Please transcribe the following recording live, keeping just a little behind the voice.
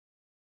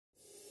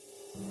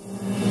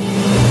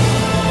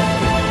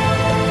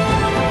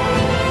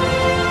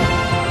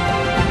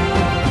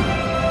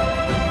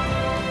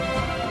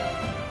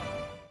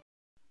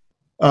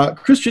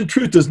Christian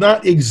truth does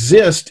not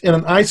exist in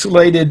an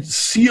isolated,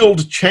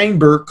 sealed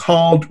chamber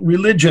called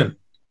religion.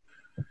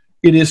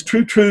 It is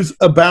true truth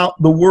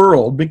about the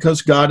world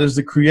because God is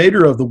the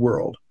creator of the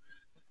world.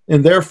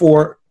 And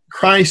therefore,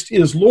 Christ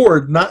is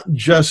Lord, not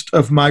just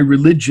of my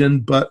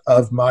religion, but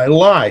of my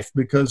life,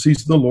 because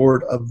he's the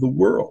Lord of the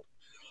world.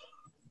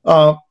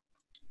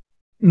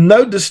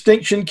 No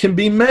distinction can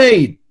be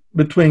made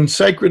between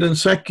sacred and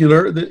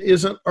secular that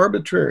isn't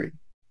arbitrary.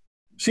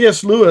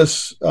 C.S.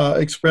 Lewis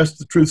expressed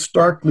the truth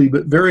starkly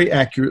but very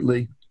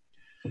accurately.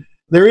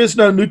 There is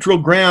no neutral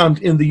ground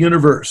in the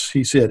universe,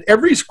 he said.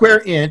 Every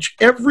square inch,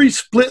 every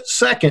split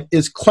second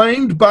is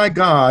claimed by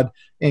God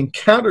and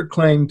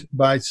counterclaimed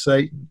by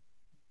Satan.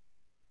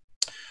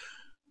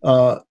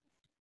 I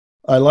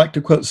like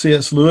to quote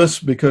C.S. Lewis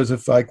because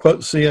if I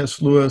quote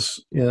C.S. Lewis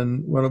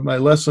in one of my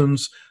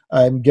lessons,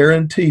 I'm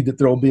guaranteed that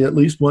there will be at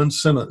least one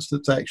sentence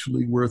that's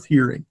actually worth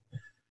hearing.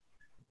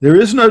 There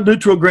is no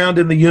neutral ground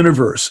in the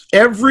universe.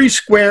 Every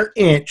square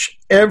inch,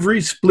 every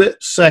split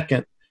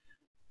second,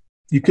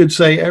 you could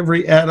say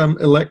every atom,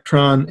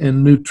 electron,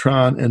 and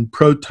neutron, and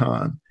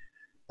proton,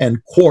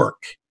 and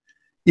quark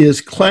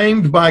is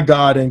claimed by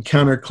God and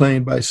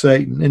counterclaimed by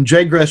Satan. And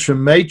J.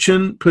 Gresham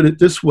Machen put it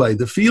this way: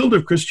 the field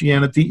of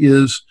Christianity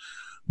is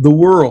the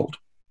world.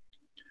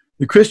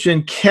 The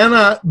Christian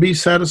cannot be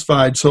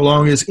satisfied so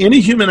long as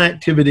any human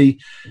activity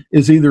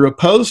is either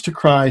opposed to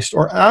Christ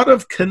or out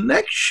of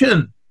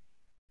connection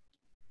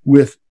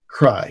with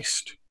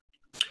Christ.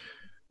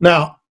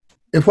 Now,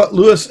 if what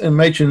Lewis and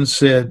Machen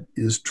said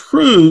is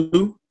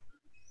true,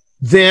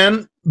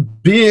 then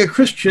being a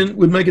Christian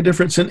would make a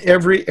difference in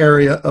every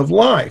area of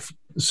life.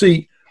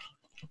 See,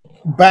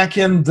 back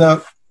in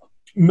the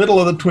middle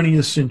of the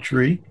 20th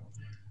century,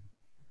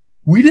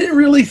 we didn't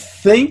really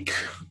think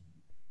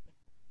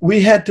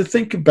we had to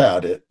think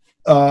about it.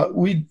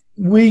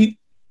 We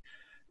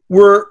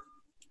were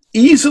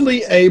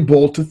easily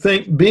able to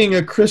think being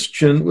a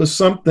Christian was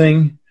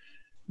something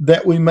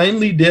that we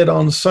mainly did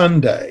on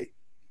Sunday.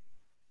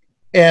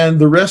 And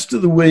the rest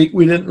of the week,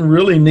 we didn't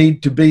really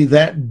need to be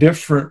that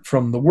different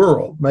from the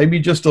world. Maybe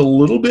just a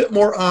little bit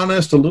more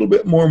honest, a little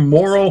bit more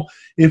moral.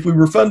 If we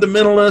were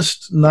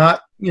fundamentalists,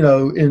 not,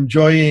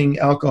 enjoying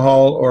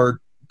alcohol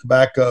or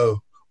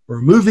tobacco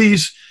or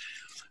movies.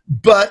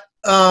 But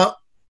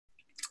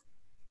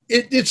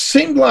it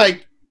seemed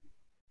like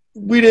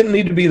we didn't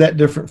need to be that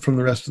different from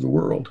the rest of the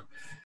world.